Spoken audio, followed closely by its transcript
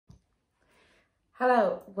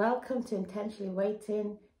Hello, welcome to Intentionally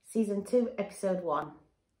Waiting, Season 2, Episode 1.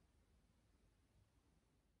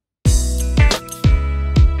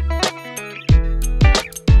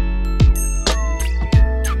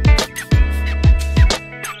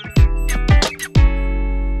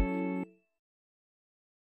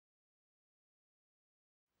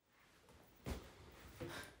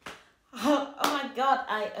 Oh my God,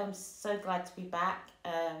 I am so glad to be back.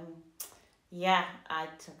 I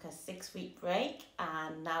took a 6-week break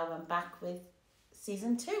and now I'm back with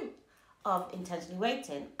Season 2 of Intentionally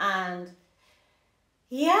Waiting. And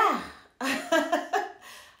yeah,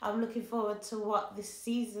 I'm looking forward to what this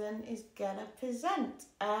season is gonna present.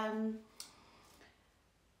 I'm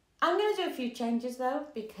going to do a few changes though,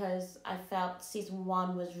 because I felt season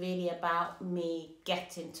 1 was really about me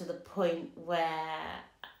getting to the point where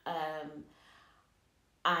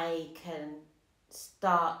I can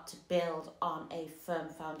start to build on a firm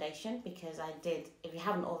foundation. Because I did, if you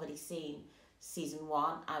haven't already seen season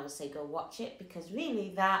 1, I would say go watch it, because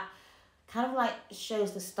really that kind of like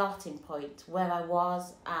shows the starting point, where I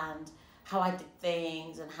was and how I did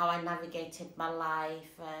things and how I navigated my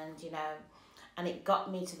life, and it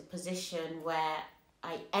got me to the position where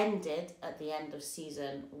I ended at the end of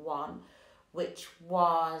season 1, which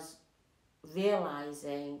was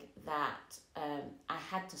realizing that I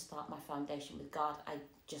had to start my foundation with God. I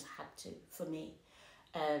just had to, for me.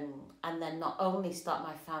 And then not only start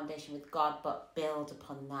my foundation with God, but build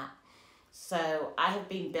upon that. So I have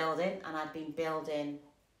been building, and I've been building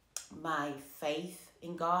my faith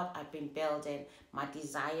in God. I've been building my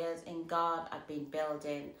desires in God. I've been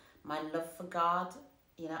building my love for God,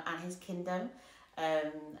 and His kingdom.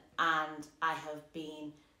 And I have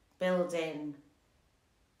been building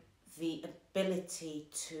the ability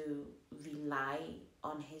to rely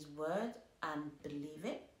on His word and believe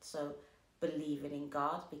it. So believing in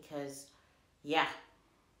God, because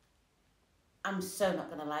I'm so not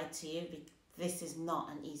going to lie to you. This is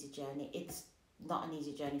not an easy journey. It's not an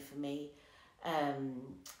easy journey for me.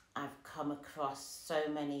 I've come across so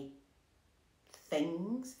many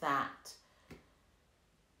things that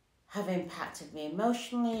have impacted me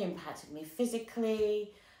emotionally, impacted me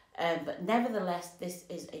physically. But nevertheless, this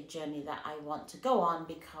is a journey that I want to go on,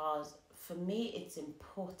 because for me, it's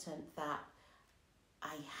important that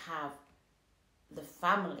I have the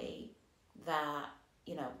family that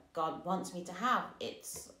God wants me to have.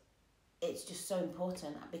 It's just so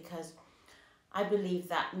important, because I believe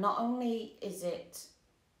that not only is it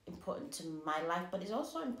important to my life, but it's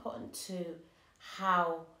also important to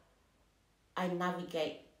how I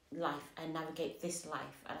navigate life. I navigate this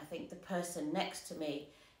life, and I think the person next to me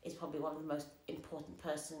is probably one of the most important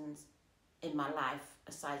persons in my life,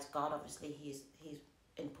 aside God. Obviously, he's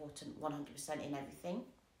important 100% in everything.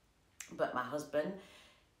 But my husband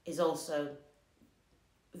is also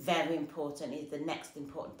very important. He's the next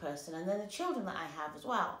important person, and then the children that I have as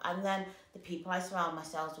well, and then the people I surround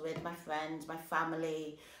myself with, my friends, my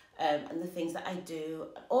family, and the things that I do.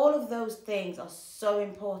 All of those things are so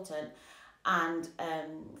important, and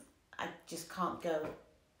I just can't go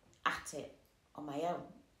at it on my own.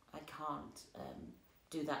 I can't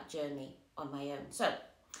do that journey on my own. So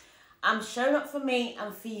I'm showing up for me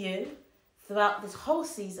and for you throughout this whole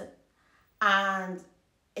season, and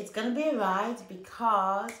it's going to be a ride,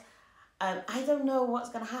 because I don't know what's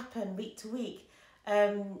going to happen week to week.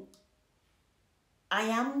 I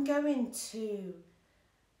am going to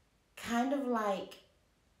kind of like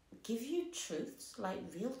give you truths, like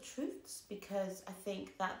real truths, because I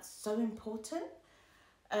think that's so important,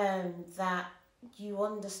 that you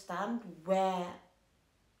understand where,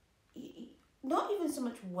 not even so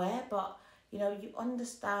much where, but you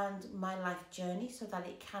understand my life journey, so that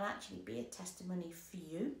it can actually be a testimony for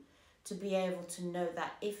you, to be able to know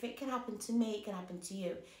that if it can happen to me, it can happen to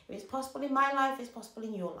you. If it's possible in my life, it's possible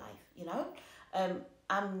in your life.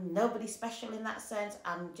 I'm nobody special in that sense.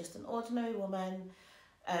 I'm just an ordinary woman,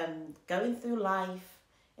 going through life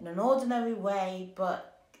in an ordinary way, but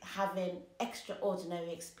having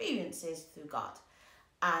extraordinary experiences through God.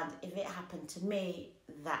 And if it happened to me,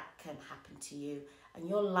 that can happen to you. And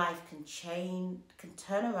your life can change, can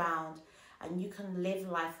turn around, and you can live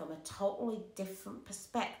life from a totally different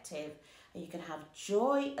perspective. And you can have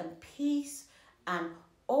joy and peace and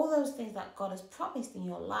all those things that God has promised in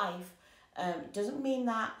your life. It doesn't mean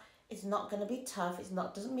that it's not going to be tough.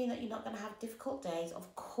 Doesn't mean that you're not going to have difficult days.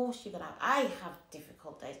 Of course you're going to have. I have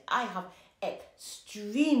difficult days. I have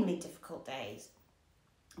extremely difficult days.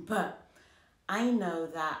 But I know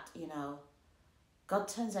that, God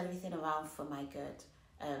turns everything around for my good.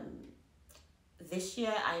 This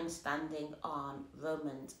year I am standing on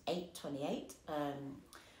Romans 8:28.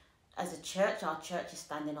 as a church, our church is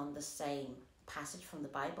standing on the same passage from the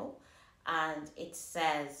Bible, and it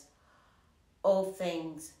says, all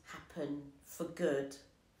things happen for good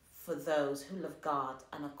for those who love God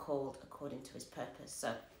and are called according to his purpose.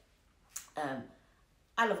 So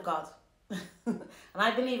I love God and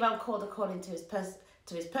I believe I'm called according to his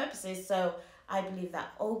purposes. So I believe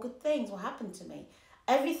that all good things will happen to me.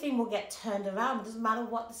 Everything will get turned around. It doesn't matter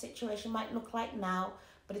what the situation might look like now,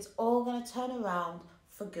 but it's all going to turn around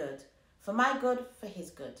for good, for my good, for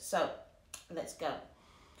his good. So let's go.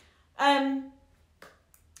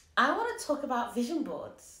 I want to talk about vision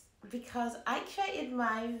boards because I created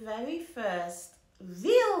my very first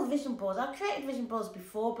real vision boards. I've created vision boards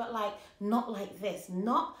before, but like not like this,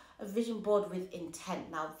 not a vision board with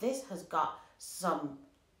intent. Now this has got some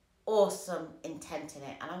awesome intent in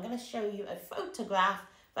it, and I'm going to show you a photograph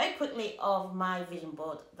very quickly of my vision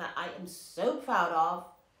board that I am so proud of.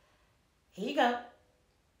 Here you go.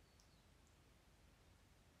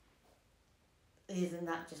 Isn't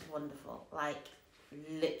that just wonderful? Like,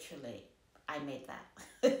 literally, I made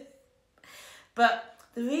that. But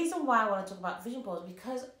the reason why I want to talk about vision boards is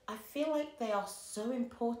because I feel like they are so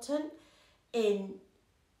important in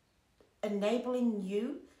enabling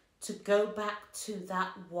you to go back to that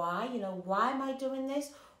why. You know, why am I doing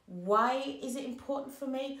this? Why is it important for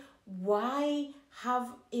me? Why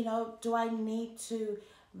do I need to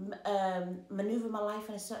maneuver my life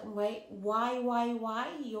in a certain way?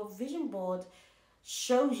 Why? Your vision board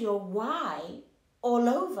shows your why all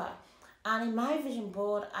over. And in my vision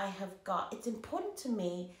board, it's important to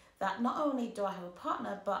me that not only do I have a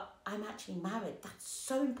partner, but I'm actually married. That's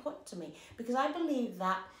so important to me because I believe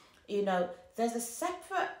that, there's a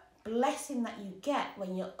separate blessing that you get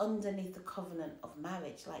when you're underneath the covenant of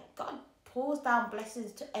marriage. Like, God pours down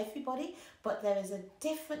blessings to everybody, but there is a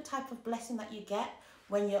different type of blessing that you get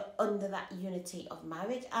when you're under that unity of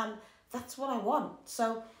marriage. And that's what I want.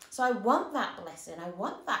 So I want that blessing. I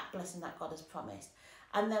want that blessing that God has promised.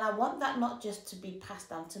 And then I want that not just to be passed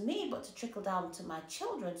down to me, but to trickle down to my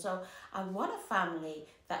children. So I want a family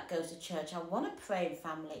that goes to church. I want a praying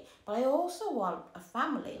family. But I also want a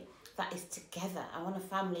family that is together. I want a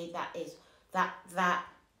family that is that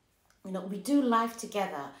we do life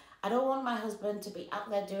together. I don't want my husband to be out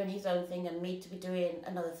there doing his own thing and me to be doing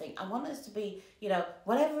another thing. I want us to be,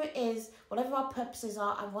 whatever it is, whatever our purposes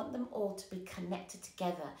are, I want them all to be connected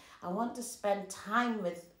together. I want to spend time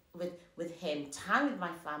with him, time with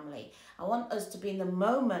my family. I want us to be in the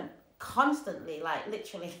moment constantly, like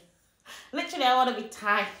literally I want to be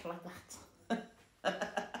tired like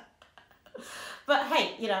that. But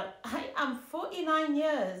hey, I am 49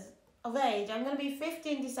 years of age. I'm going to be 50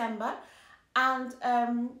 in December. And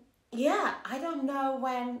I don't know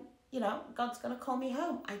when, God's going to call me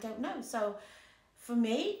home. I don't know. So for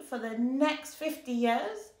me, for the next 50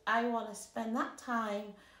 years, I want to spend that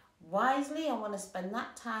time wisely. I want to spend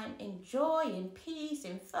that time in joy, in peace,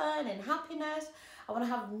 in fun, in happiness. I want to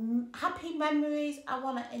have happy memories. I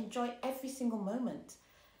want to enjoy every single moment.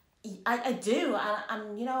 I do,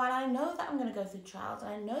 and I know that I'm going to go through trials,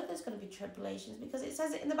 and I know there's going to be tribulations because it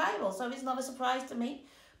says it in the Bible, so it's not a surprise to me.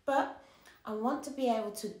 But I want to be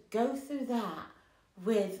able to go through that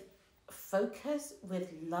with focus,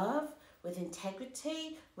 with love, with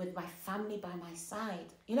integrity, with my family by my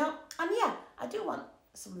side, and I do want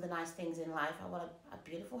some of the nice things in life. I want a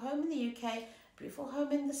beautiful home in the UK, a beautiful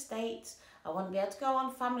home in the States. I want to be able to go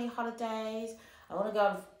on family holidays. I want to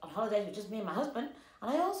go on holidays with just me and my husband. And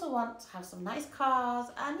I also want to have some nice cars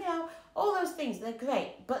and, all those things. They're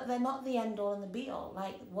great, but they're not the end all and the be all.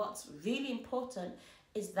 Like, what's really important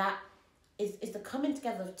is the coming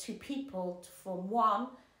together of two people to form one,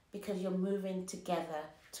 because you're moving together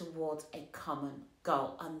towards a common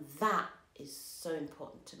goal. And that is so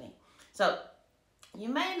important to me. So you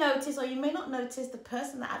may notice or you may not notice the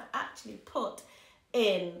person that I've actually put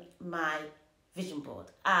in my vision board.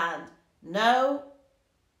 And no,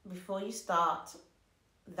 before you start,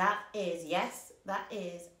 that is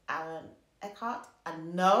Aaron Eckhart.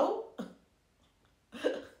 And no,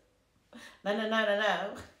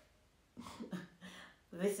 no.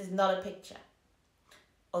 This is not a picture,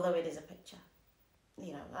 although it is a picture.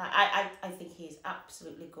 I think he's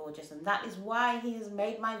absolutely gorgeous, and that is why he has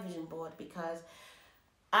made my vision board, because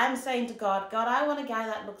I'm saying to God, I want a guy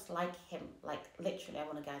that looks like him. Like, literally, I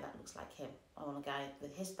want a guy that looks like him. I want a guy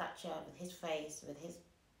with his stature, with his face, with his,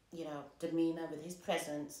 demeanor, with his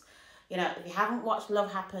presence. If you haven't watched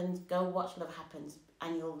Love Happens, go watch Love Happens,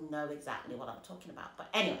 and you'll know exactly what I'm talking about. But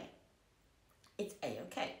anyway, it's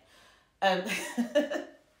A-okay.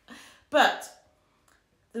 But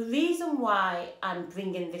the reason why I'm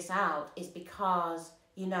bringing this out is because,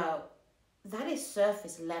 that is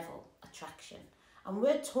surface level attraction. And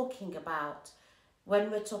we're talking about,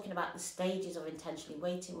 when we're talking about the stages of intentionally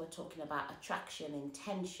waiting, we're talking about attraction,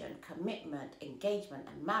 intention, commitment, engagement,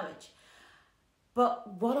 and marriage.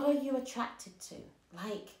 But what are you attracted to?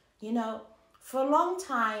 Like, you know, for a long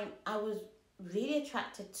time, I was really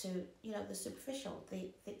attracted to, you know, the superficial,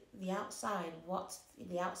 the outside, what's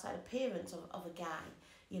the outside appearance of a guy.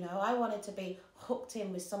 You know, I wanted to be hooked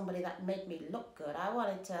in with somebody that made me look good. I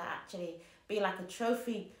wanted to actually be like a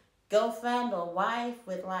trophy girlfriend or wife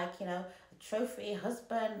with, like, you know, a trophy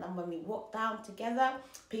husband. And when we walk down together,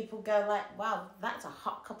 people go like, wow, that's a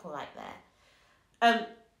hot couple right there. And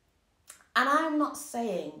I'm not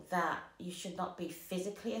saying that you should not be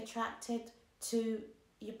physically attracted to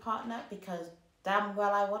your partner, because damn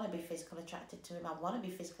well I want to be physically attracted to him. I want to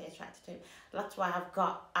be physically attracted to him. That's why I've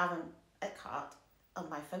got Aaron Eckhart on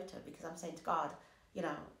my photo, because I'm saying to God, you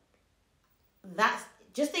know, that's,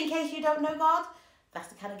 just in case you don't know God, that's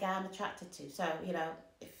the kind of guy I'm attracted to. So, you know,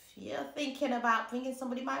 if you're thinking about bringing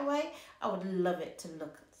somebody my way, I would love it to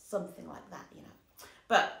look something like that, you know.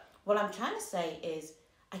 But what I'm trying to say is,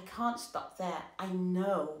 I can't stop there. I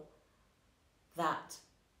know that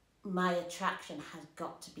my attraction has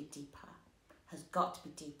got to be deeper,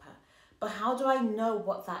 But how do I know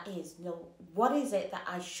what that is? You know, what is it that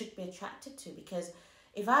I should be attracted to? Because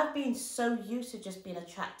if I've been so used to just being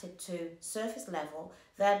attracted to surface level,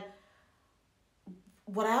 then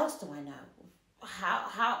what else do I know?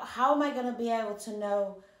 How am I going to be able to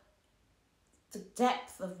know the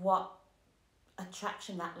depth of what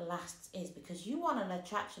attraction that lasts is? Because you want an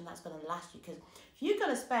attraction that's going to last you. Because if you're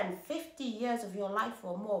going to spend 50 years of your life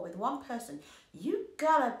or more with one person, you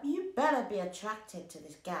better be attracted to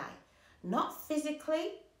this guy, not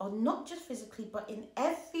physically, or not just physically, but in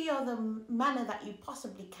every other manner that you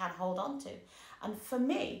possibly can hold on to. And for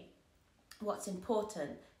me, what's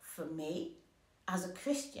important for me as a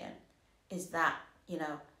Christian is that, you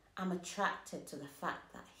know, I'm attracted to the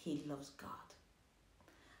fact that he loves God.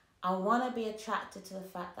 I want to be attracted to the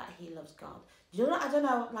fact that he loves God. You know, I don't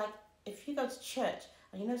know, like, if you go to church,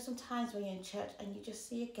 and you know, sometimes when you're in church and you just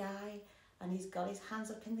see a guy and he's got his hands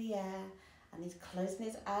up in the air and he's closing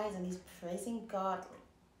his eyes and he's praising God,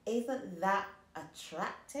 isn't that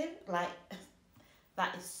attractive? Like,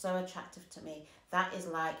 that is so attractive to me. That is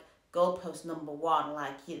like goalpost number one.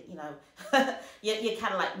 Like, you know, you're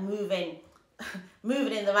kind of like moving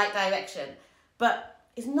in the right direction. But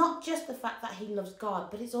it's not just the fact that he loves God,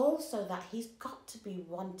 but it's also that he's got to be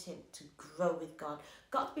wanting to grow with God,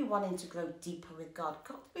 got to be wanting to grow deeper with God,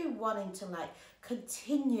 got to be wanting to, like,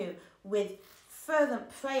 continue with fervent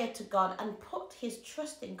prayer to God and put his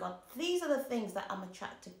trust in God. These are the things that I'm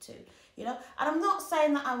attracted to, you know. And I'm not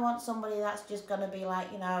saying that I want somebody that's just going to be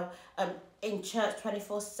like, you know, in church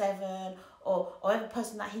 24/7, or every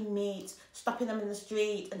person that he meets, stopping them in the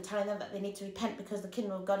street and telling them that they need to repent because the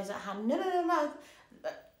kingdom of God is at hand. No.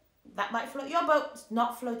 That might float your boat. It's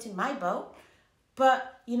not floating my boat.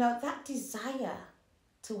 But, you know, that desire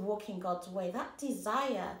to walk in God's way, that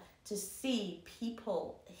desire to see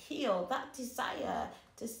people healed, that desire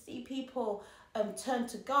to see people turn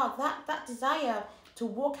to God, that desire to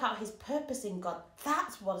walk out his purpose in God,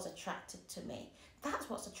 that's what's attracted to me. That's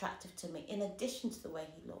what's attractive to me, in addition to the way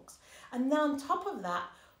he looks. And then on top of that,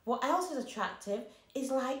 what else is attractive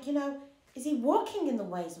is, like, you know, is he walking in the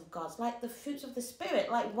ways of God? Like the fruits of the Spirit.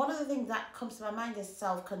 Like, one of the things that comes to my mind is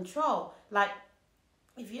self-control. Like,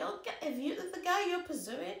 if the guy you're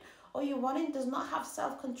pursuing or you're wanting does not have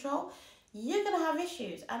self-control, you're going to have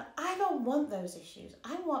issues. And I don't want those issues.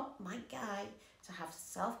 I want my guy to have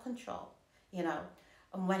self-control, you know.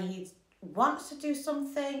 And when he wants to do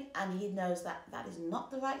something and he knows that that is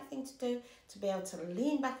not the right thing to do, to be able to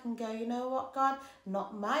lean back and go, you know what, God,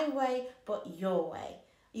 not my way, but your way.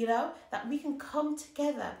 You know, that we can come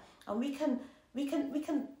together and we can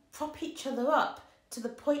prop each other up to the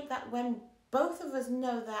point that when both of us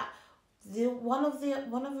know that one of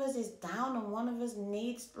us is down and one of us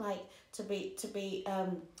needs, like, to be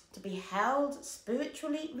held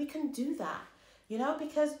spiritually, we can do that. You know,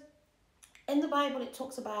 because in the Bible it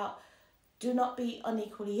talks about do not be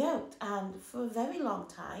unequally yoked, and for a very long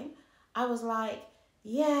time I was like,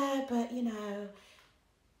 yeah, but, you know,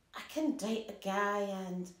 I can date a guy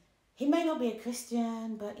and he may not be a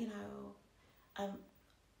Christian, but, you know,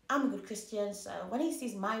 I'm a good Christian, so when he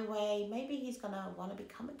sees my way, maybe he's going to want to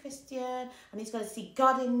become a Christian and he's going to see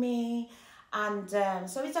God in me, and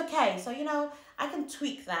so it's okay. So, you know, I can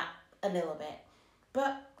tweak that a little bit.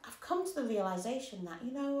 But I've come to the realization that,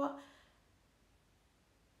 you know what,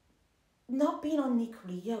 not being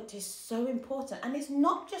unequally yoked is so important. And it's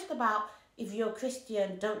not just about, if you're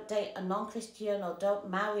Christian, don't date a non-Christian or don't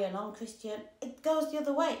marry a non-Christian. It goes the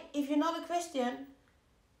other way. If you're not a Christian,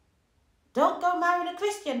 don't go marrying a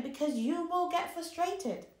Christian, because you will get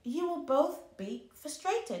frustrated. You will both be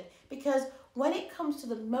frustrated, because when it comes to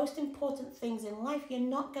the most important things in life, you're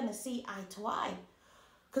not going to see eye to eye.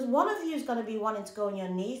 Because one of you is going to be wanting to go on your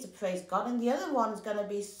knees to praise God, and the other one's going to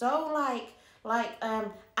be so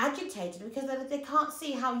agitated because they can't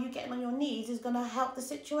see how you getting on your knees is going to help the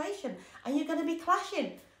situation, and you're going to be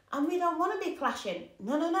clashing. And we don't want to be clashing.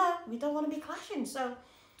 No, we don't want to be clashing. So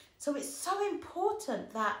it's so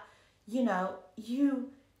important that, you know, you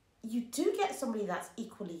do get somebody that's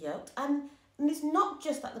equally yoked, and it's not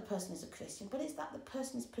just that the person is a Christian, but it's that the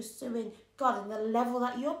person is pursuing God in the level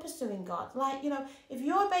that you're pursuing God. Like, you know, if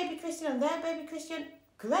you're a baby Christian and they're a baby Christian,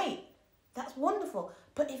 great, that's wonderful.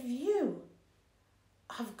 But if you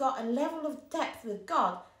have got a level of depth with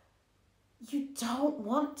God, you don't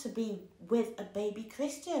want to be with a baby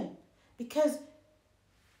Christian, because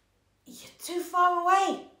you're too far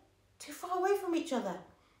away from each other,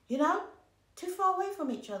 you know, too far away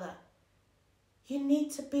from each other. You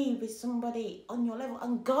need to be with somebody on your level,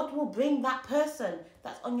 and God will bring that person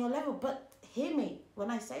that's on your level. But hear me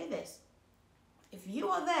when I say this. If you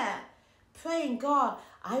are there praying, God,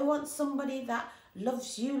 I want somebody that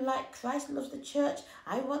loves you like Christ loves the church.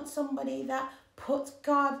 I want somebody that puts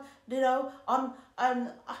God, you know, on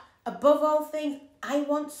above all things. I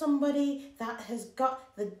want somebody that has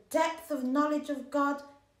got the depth of knowledge of God.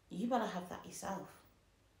 You better have that yourself.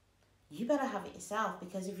 You better have it yourself,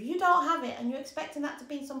 because if you don't have it and you're expecting that to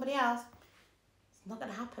be somebody else, it's not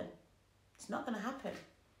going to happen. It's not going to happen,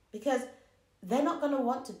 because they're not going to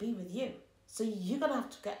want to be with you. So you're going to have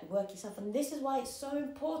to work yourself. And this is why it's so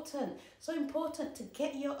important to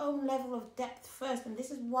get your own level of depth first. And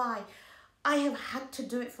this is why I have had to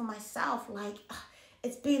do it for myself. Like,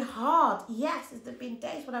 it's been hard. Yes, there's been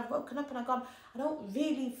days when I've woken up and I've gone, I don't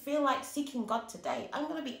really feel like seeking God today. I'm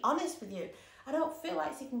going to be honest with you. I don't feel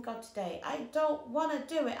like seeking God today. I don't want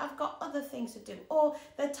to do it. I've got other things to do. Or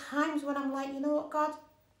there are times when I'm like, you know what, God?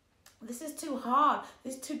 This is too hard.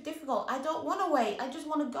 This is too difficult. I don't want to wait. I just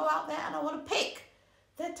want to go out there and I want to pick.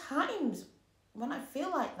 There are times when I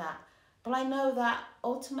feel like that. But I know that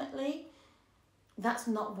ultimately that's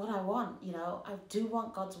not what I want. You know, I do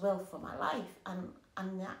want God's will for my life. And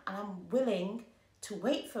I'm willing to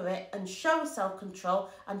wait for it and show self-control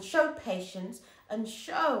and show patience and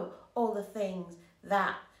show all the things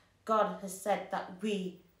that God has said that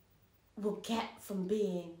we will get from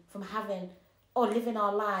having or living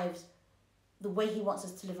our lives the way he wants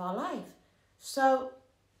us to live our life. So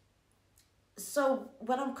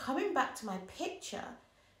when I'm coming back to my picture,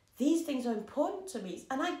 these things are important to me.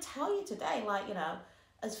 And I tell you today, like, you know,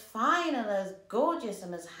 as fine and as gorgeous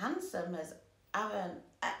and as handsome as Aaron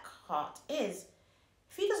Eckhart is,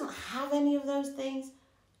 if he doesn't have any of those things,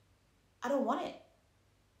 I don't want it.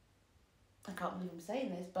 I can't believe I'm saying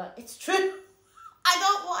this, but it's true. I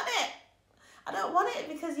don't want it. I don't want it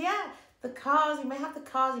because, yeah, the cars, he may have the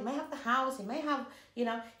cars, he may have the house, he may have, you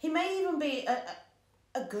know, he may even be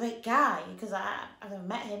a great guy, because I've never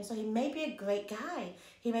met him, so he may be a great guy.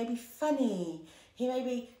 He may be funny. He may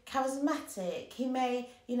be charismatic. He may,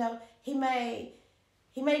 you know, he may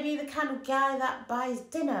be the kind of guy that buys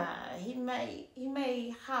dinner. He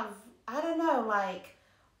may have, I don't know, like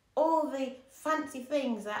all the fancy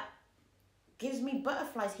things that gives me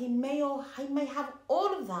butterflies. He may have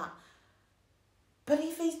all of that. But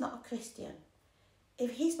if he's not a Christian,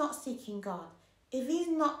 if he's not seeking God, if he's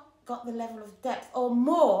not got the level of depth or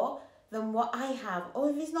more than what I have,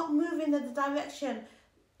 or if he's not moving in the direction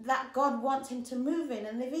that God wants him to move in,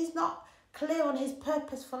 and if he's not clear on his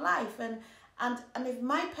purpose for life, and if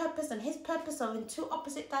my purpose and his purpose are in two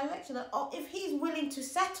opposite directions, or if he's willing to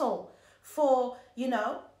settle for, you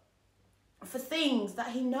know, for things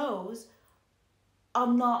that he knows are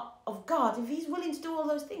not of God, if he's willing to do all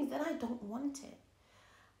those things, then I don't want it.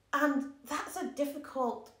 And that's a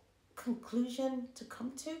difficult conclusion to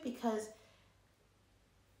come to, because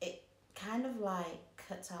it kind of like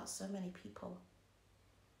cuts out so many people.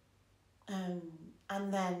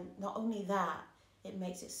 And then not only that, it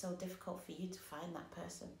makes it so difficult for you to find that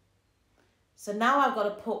person. So now I've got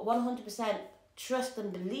to put 100% trust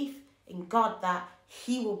and belief in God that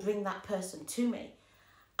he will bring that person to me.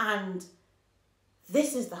 And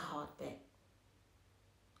this is the hard bit.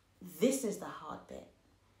 This is the hard bit.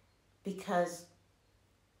 Because,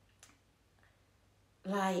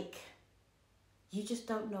 like, you just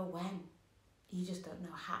don't know when. You just don't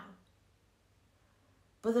know how.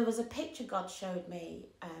 But there was a picture God showed me,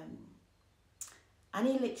 and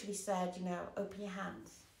he literally said, you know, open your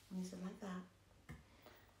hands. And he said, like that.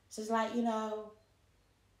 So it's like, you know,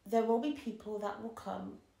 there will be people that will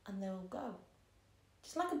come and they will go.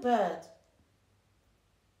 Just like a bird.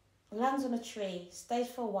 Lands on a tree, stays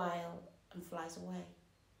for a while and flies away.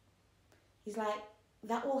 He's like,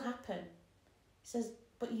 that will happen. He says,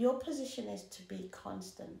 but your position is to be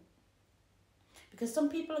constant. Because some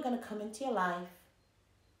people are going to come into your life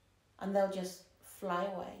and they'll just fly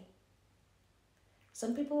away.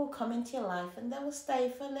 Some people will come into your life and they will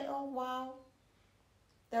stay for a little while.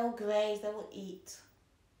 They'll graze, they will eat.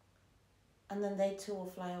 And then they too will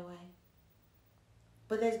fly away.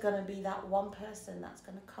 But there's going to be that one person that's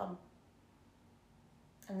going to come.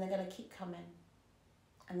 And they're going to keep coming.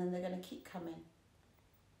 And then they're going to keep coming.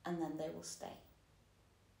 And then they will stay.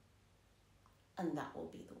 And that will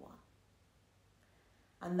be the one.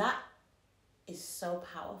 And that is so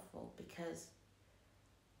powerful, because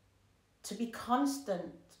to be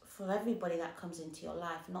constant for everybody that comes into your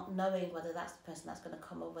life, not knowing whether that's the person that's going to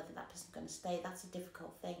come or whether that person's going to stay, that's a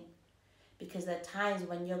difficult thing. Because there are times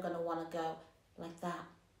when you're going to want to go like that.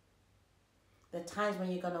 There are times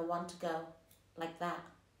when you're going to want to go like that.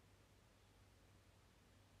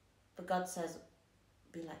 But God says,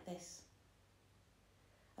 be like this.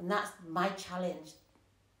 And that's my challenge,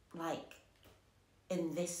 like,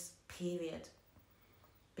 in this period.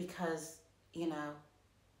 Because, you know,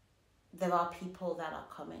 there are people that are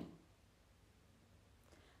coming.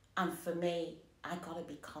 And for me, I got to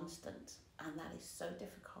be constant. And that is so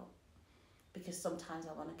difficult. Because sometimes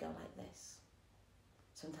I want to go like this.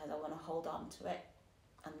 Sometimes I want to hold on to it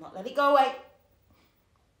and not let it go away.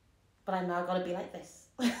 But I know I've got to be like this.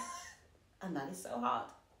 And that is so hard.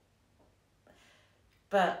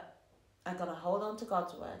 But I've got to hold on to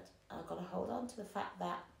God's word. I've got to hold on to the fact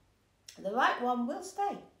that the right one will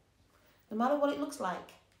stay, no matter what it looks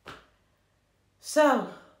like. So,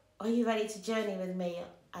 are you ready to journey with me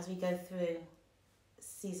as we go through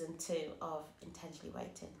season 2 of Intentionally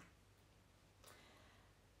Waiting?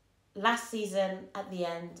 Last season, at the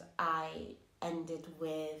end, I ended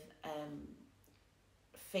with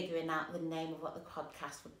figuring out the name of what the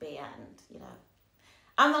podcast would be, and, you know,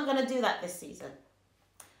 I'm not going to do that this season.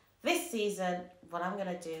 This season, what I'm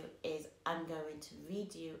going to do is I'm going to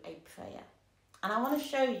read you a prayer. And I want to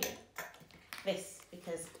show you this,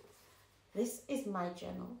 because this is my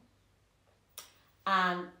journal.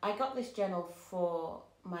 And I got this journal for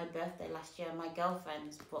my birthday last year. My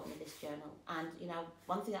girlfriends brought me this journal. And, you know,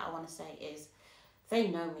 one thing that I want to say is they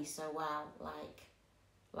know me so well.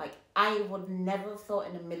 Like I would never have thought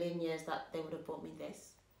in a million years that they would have brought me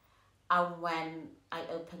this. And when I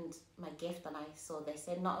opened my gift and I saw this,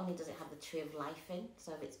 and not only does it have the tree of life in,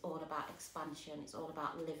 so it's all about expansion, it's all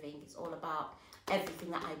about living, it's all about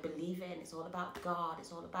everything that I believe in, it's all about God,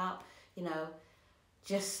 it's all about, you know,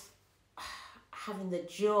 just having the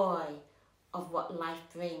joy of what life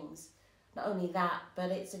brings. Not only that,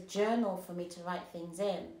 but it's a journal for me to write things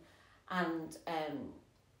in. And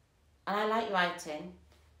I like writing,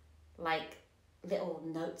 like little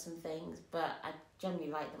notes and things, but I generally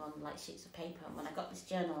write them on like sheets of paper. And when I got this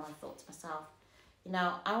journal, I thought to myself, you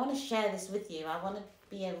know, I want to share this with you. I want to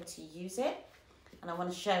be able to use it, and I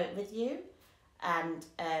want to share it with you. And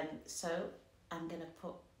so I'm going to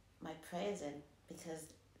put my prayers in, because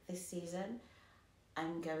this season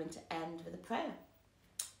I'm going to end with a prayer.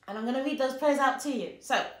 And I'm going to read those prayers out to you.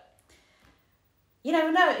 So, you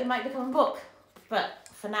never know, it might become a book. But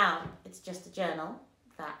for now, it's just a journal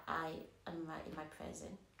that I am writing my prayers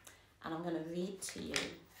in. And I'm going to read to you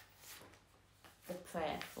the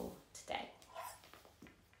prayer for today.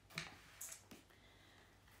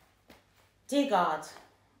 Dear God,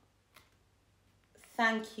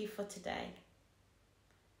 thank you for today.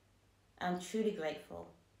 I'm truly grateful.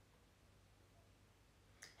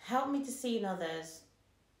 Help me to see in others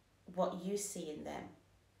what you see in them.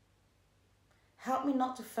 Help me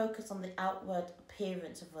not to focus on the outward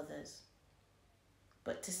appearance of others,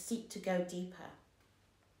 but to seek to go deeper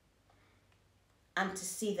and to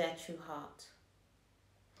see their true heart.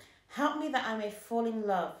 Help me that I may fall in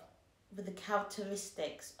love with the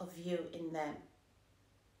characteristics of you in them,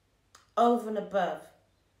 over and above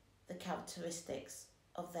the characteristics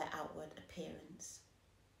of their outward appearance.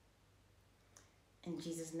 In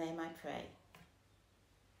Jesus' name I pray.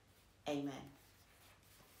 Amen.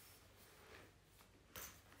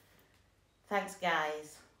 Thanks,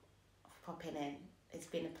 guys, for popping in. It's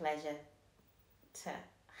been a pleasure to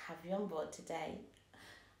have you on board today.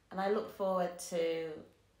 And I look forward to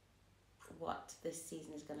what this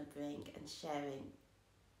season is going to bring and sharing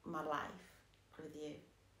my life with you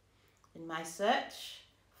in my search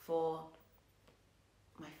for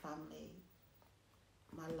my family,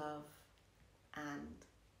 my love, and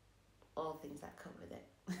all things that come with it.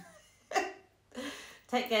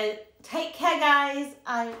 Take care, guys.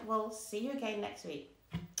 I will see you again next week.